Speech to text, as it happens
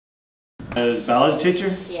Biology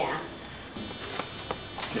teacher? Yeah.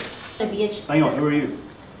 Okay. Hang on, who are you?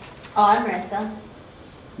 Oh, I'm Marissa.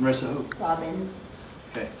 Marissa who? Robbins.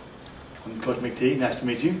 Okay. I'm Coach McT. Nice to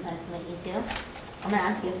meet you. Nice to meet you too. I'm going to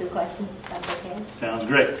ask you a few questions if that's okay. Sounds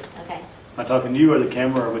great. Okay. Am I talking to you or the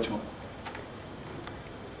camera or which one?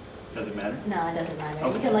 Does it matter? No, it doesn't matter.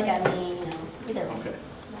 Okay. You can look at me, either way. Okay.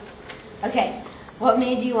 Okay. What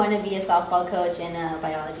made you want to be a softball coach and a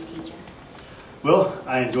biology teacher? Well,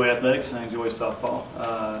 I enjoy athletics. I enjoy softball.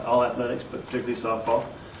 All athletics, but particularly softball.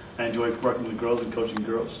 I enjoy working with girls and coaching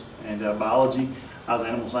girls. And biology, I was an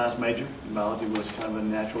animal science major. And biology was kind of a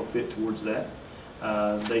natural fit towards that.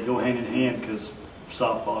 They go hand in hand because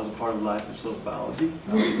softball is a part of life and so is biology.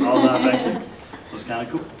 All life actually. So it's kind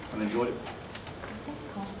of cool. I enjoyed it.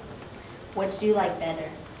 What do you like better?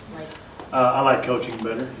 I like coaching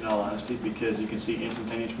better, in all honesty, because you can see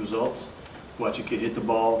instantaneous results. Watch a kid hit the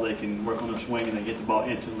ball, they can work on their swing and they get the ball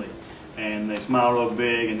instantly. And they smile real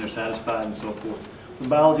big and they're satisfied and so forth. With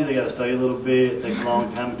biology, they got to study a little bit. It takes a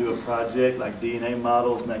long time to do a project like DNA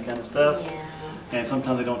models and that kind of stuff. Yeah. And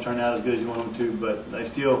sometimes they don't turn out as good as you want them to, but they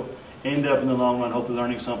still end up in the long run hopefully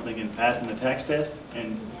learning something and passing the tax test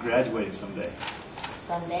and graduating someday.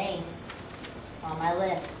 Someday. On my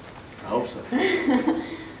list. I hope so.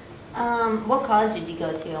 What college did you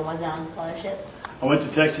go to and was it on scholarship? I went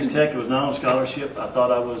to Texas Tech. It was not on scholarship. I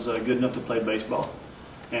thought I was good enough to play baseball,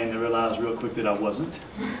 and I realized real quick that I wasn't.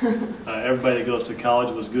 Everybody that goes to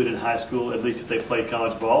college was good in high school, at least if they played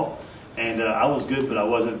college ball, and I was good, but I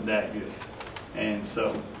wasn't that good. And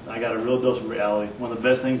so I got a real dose of reality. One of the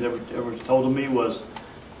best things ever told to me was,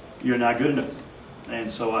 you're not good enough.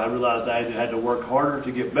 And so I realized I either had to work harder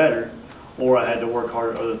to get better, or I had to work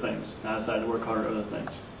harder at other things. And I decided to work harder at other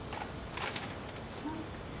things.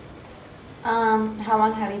 How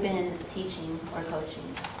long have you been teaching or coaching?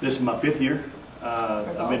 This is my 5th year.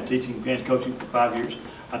 I've been teaching and coaching for 5 years.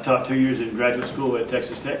 I taught 2 years in graduate school at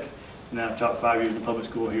Texas Tech, and then I've taught 5 years in public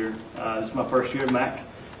school here. This is my first year at Mac.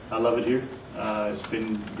 I love it here. It's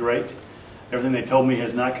been great. Everything they told me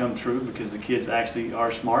has not come true because the kids actually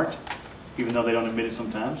are smart, even though they don't admit it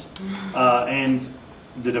sometimes. And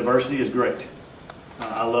the diversity is great.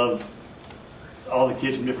 I love all the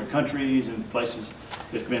kids from different countries and places.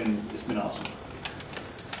 It's been awesome.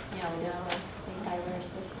 Yeah, we do have a diverse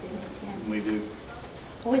of students here. We do.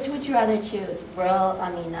 Which would you rather choose?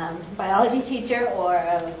 Biology teacher or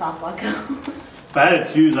a softball coach? If I had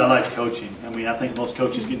to choose, I like coaching. I think most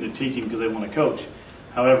coaches get into teaching because they want to coach.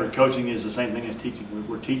 However, coaching is the same thing as teaching.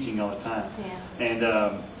 We're teaching all the time. Yeah. And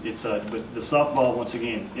but the softball, once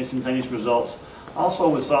again, instantaneous results. Also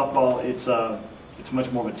with softball, it's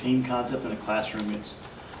much more of a team concept than a classroom is.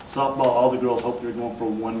 Softball, all the girls hope they're going for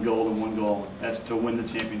one goal and one goal. That's to win the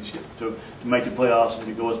championship, to make the playoffs and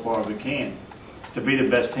to go as far as we can, to be the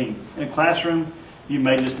best team. In a classroom, you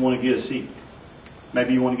may just want to get a C.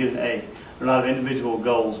 Maybe you want to get an A. There are a lot of individual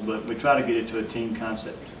goals, but we try to get it to a team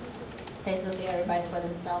concept. Basically, everybody's for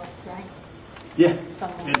themselves, right? Yeah,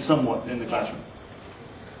 somewhat in the classroom.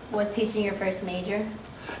 Was teaching your first major?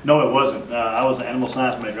 No, it wasn't. I was an animal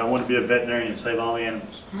science major. I wanted to be a veterinarian and save all the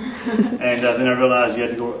animals. And then I realized you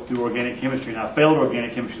had to go through organic chemistry. And I failed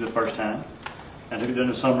organic chemistry the first time. I took it during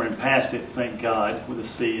the summer and passed it, thank God, with a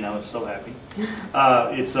C, and I was so happy.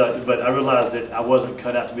 But I realized that I wasn't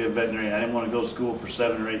cut out to be a veterinarian. I didn't want to go to school for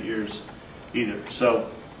 7 or 8 years either. So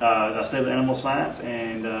I stayed with animal science,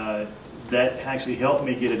 and that actually helped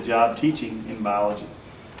me get a job teaching in biology.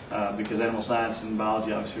 Because animal science and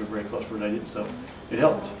biology obviously are very close related, so it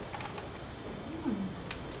helped.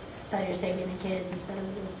 So you're saving the kids instead of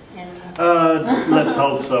the animals? Let's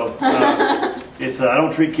hope so. I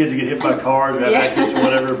don't treat kids that get hit by cars or have accidents or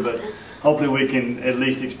whatever, but hopefully we can at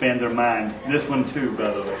least expand their mind. This one too,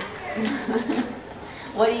 by the way.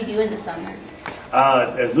 What do you do in the summer?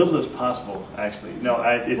 As little as possible, actually. No,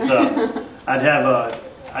 I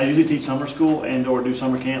usually teach summer school and or do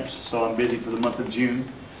summer camps, so I'm busy for the month of June.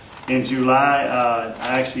 In July,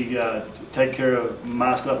 I actually take care of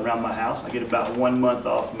my stuff around my house. I get about 1 month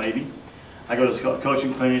off, maybe. I go to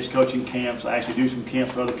coaching clinics, coaching camps. I actually do some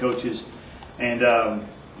camps for other coaches. And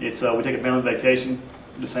we take a family vacation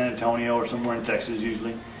to San Antonio or somewhere in Texas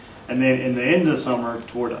usually. And then in the end of the summer,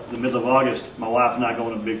 toward the middle of August, my wife and I go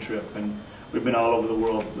on a big trip. And we've been all over the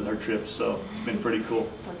world with her trips, so it's been pretty cool.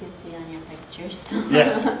 We can see on your pictures.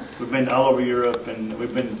 Yeah, we've been all over Europe and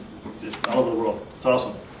we've been just all over the world. It's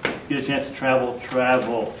awesome. Get a chance to travel.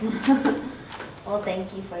 Well,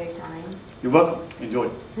 thank you for your time. You're welcome. Enjoy.